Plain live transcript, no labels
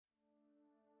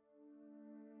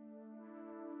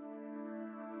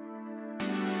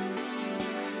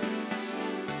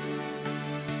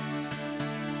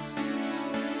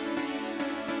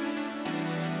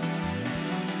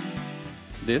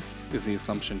This is the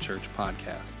Assumption Church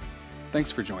podcast.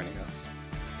 Thanks for joining us.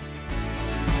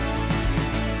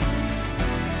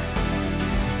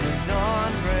 The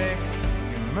dawn breaks,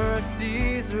 your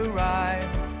mercies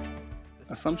arise.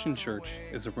 Assumption Church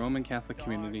is a Roman Catholic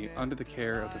community under the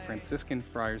care of the Franciscan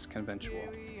Friars Conventual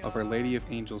of Our Lady of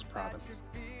Angels Province.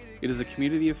 It is a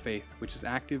community of faith which is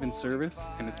active in service,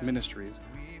 and its ministries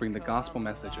bring the gospel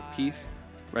message of peace,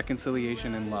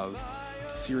 reconciliation, and love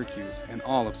to Syracuse and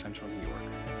all of central New York.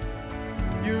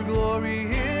 Your glory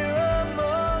here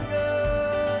among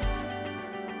us,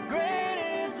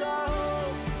 great is our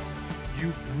hope.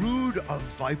 You brood of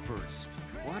vipers.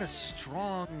 What a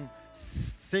strong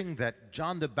thing that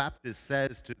John the Baptist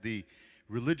says to the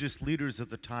religious leaders of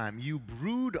the time. You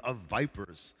brood of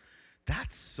vipers.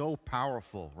 That's so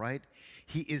powerful, right?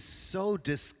 He is so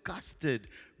disgusted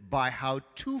by how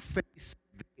two-faced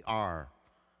they are.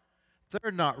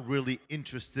 They're not really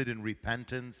interested in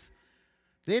repentance.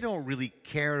 They don't really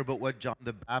care about what John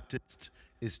the Baptist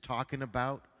is talking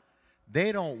about.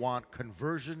 They don't want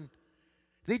conversion.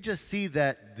 They just see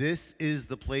that this is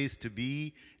the place to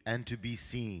be and to be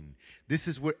seen. This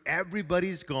is where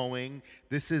everybody's going.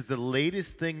 This is the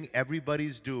latest thing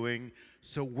everybody's doing,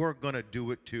 so we're going to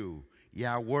do it too.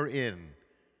 Yeah, we're in.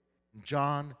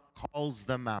 John calls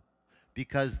them out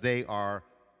because they are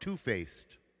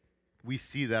two-faced. We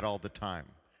see that all the time.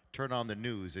 Turn on the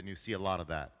news and you see a lot of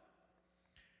that.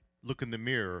 Look in the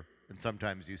mirror and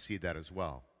sometimes you see that as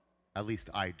well. At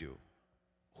least I do.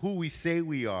 Who we say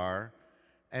we are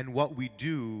and what we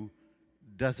do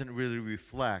doesn't really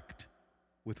reflect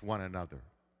with one another.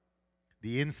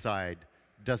 The inside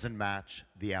doesn't match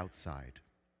the outside.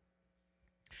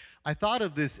 I thought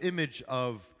of this image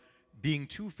of being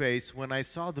two-faced when I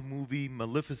saw the movie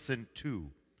Maleficent 2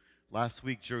 last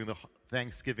week during the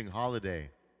Thanksgiving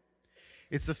holiday.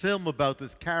 It's a film about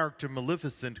this character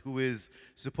Maleficent who is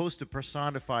supposed to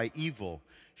personify evil.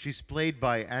 She's played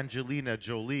by Angelina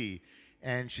Jolie,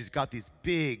 and she's got these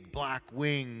big black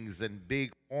wings and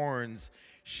big horns.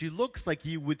 She looks like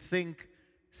you would think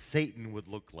Satan would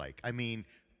look like. I mean,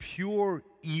 pure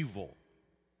evil.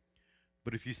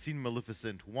 But if you've seen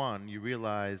Maleficent 1, you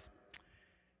realize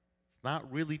it's not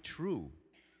really true.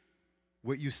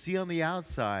 What you see on the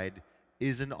outside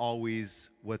isn't always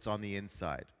what's on the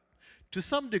inside. To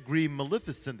some degree,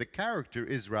 Maleficent, the character,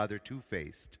 is rather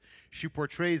two-faced. She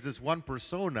portrays this one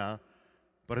persona,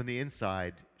 but on the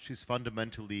inside, she's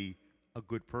fundamentally a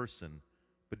good person,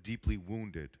 but deeply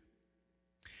wounded.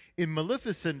 In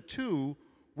Maleficent 2,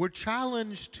 we're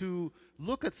challenged to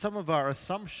look at some of our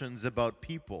assumptions about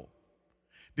people.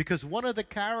 Because one of the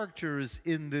characters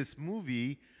in this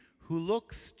movie who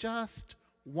looks just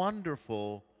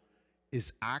wonderful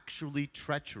is actually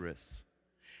treacherous.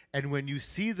 And when you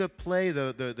see the play,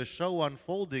 the show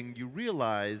unfolding, you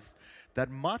realize that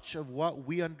much of what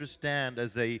we understand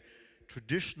as a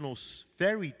traditional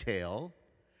fairy tale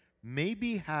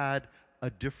maybe had a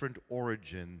different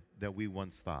origin than we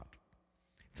once thought.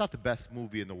 It's not the best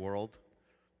movie in the world,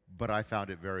 but I found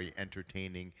it very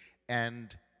entertaining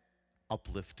and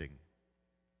uplifting.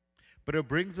 But it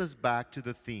brings us back to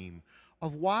the theme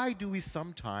of why do we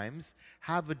sometimes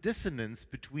have a dissonance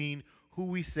between who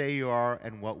we say we are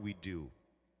and what we do.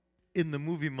 In the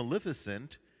movie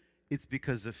Maleficent, it's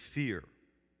because of fear.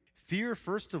 Fear,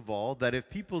 first of all, that if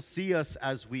people see us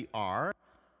as we are,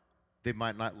 they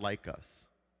might not like us.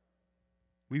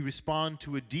 We respond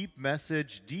to a deep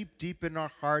message, deep in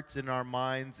our hearts, in our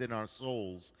minds, in our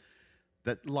souls,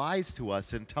 that lies to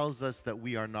us and tells us that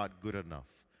we are not good enough,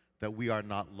 that we are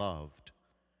not loved.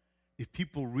 If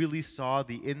people really saw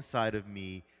the inside of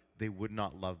me, they would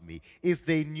not love me. If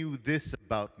they knew this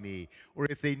about me, or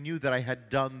if they knew that I had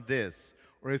done this,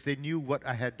 or if they knew what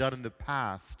I had done in the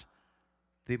past,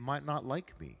 they might not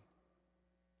like me.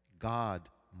 God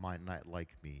might not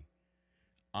like me.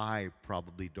 I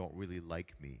probably don't really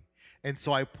like me. And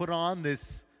so I put on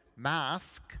this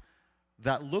mask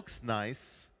that looks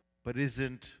nice, but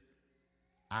isn't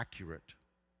accurate.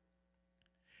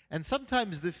 And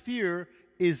sometimes the fear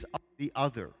is of the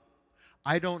other.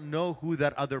 I don't know who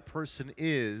that other person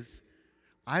is.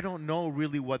 I don't know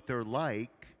really what they're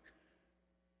like.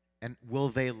 And will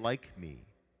they like me?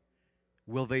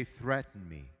 Will they threaten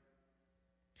me?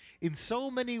 In so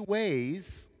many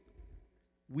ways,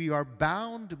 we are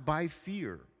bound by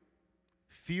fear.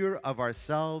 Fear of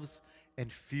ourselves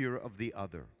and fear of the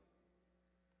other.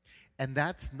 And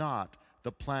that's not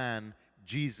the plan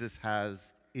Jesus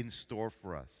has in store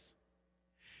for us.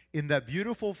 In that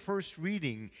beautiful first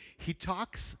reading, he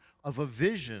talks of a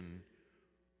vision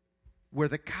where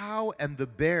the cow and the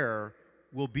bear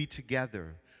will be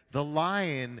together. The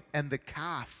lion and the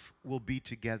calf will be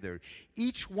together.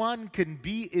 Each one can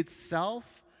be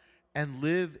itself and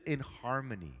live in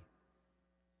harmony.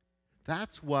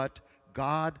 That's what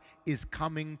God is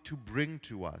coming to bring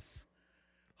to us.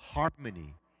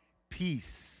 Harmony,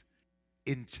 peace,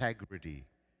 integrity,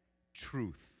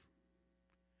 truth.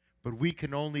 But we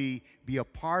can only be a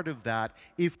part of that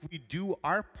if we do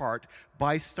our part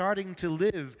by starting to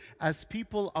live as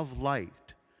people of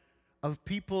light, of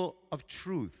people of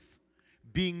truth,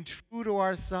 being true to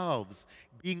ourselves,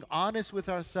 being honest with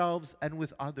ourselves and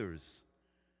with others,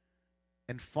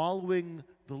 and following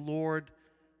the Lord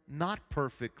not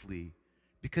perfectly,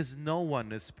 because no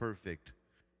one is perfect.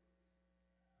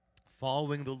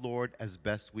 Following the Lord as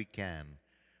best we can.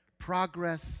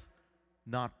 Progress,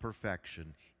 not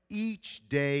perfection. Each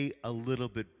day a little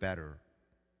bit better.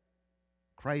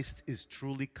 Christ is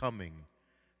truly coming.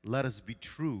 Let us be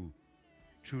true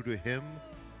to Him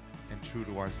and true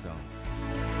to ourselves.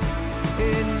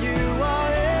 In you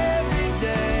our every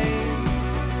day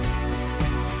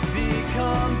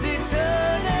becomes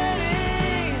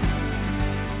eternity.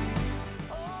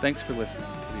 Thanks for listening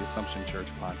to the Assumption Church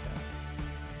podcast.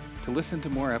 To listen to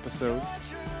more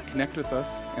episodes, connect with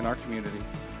us in our community,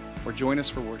 or join us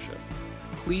for worship,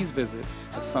 please visit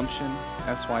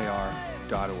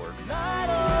AssumptionSYR.org. Light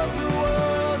of the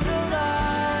world.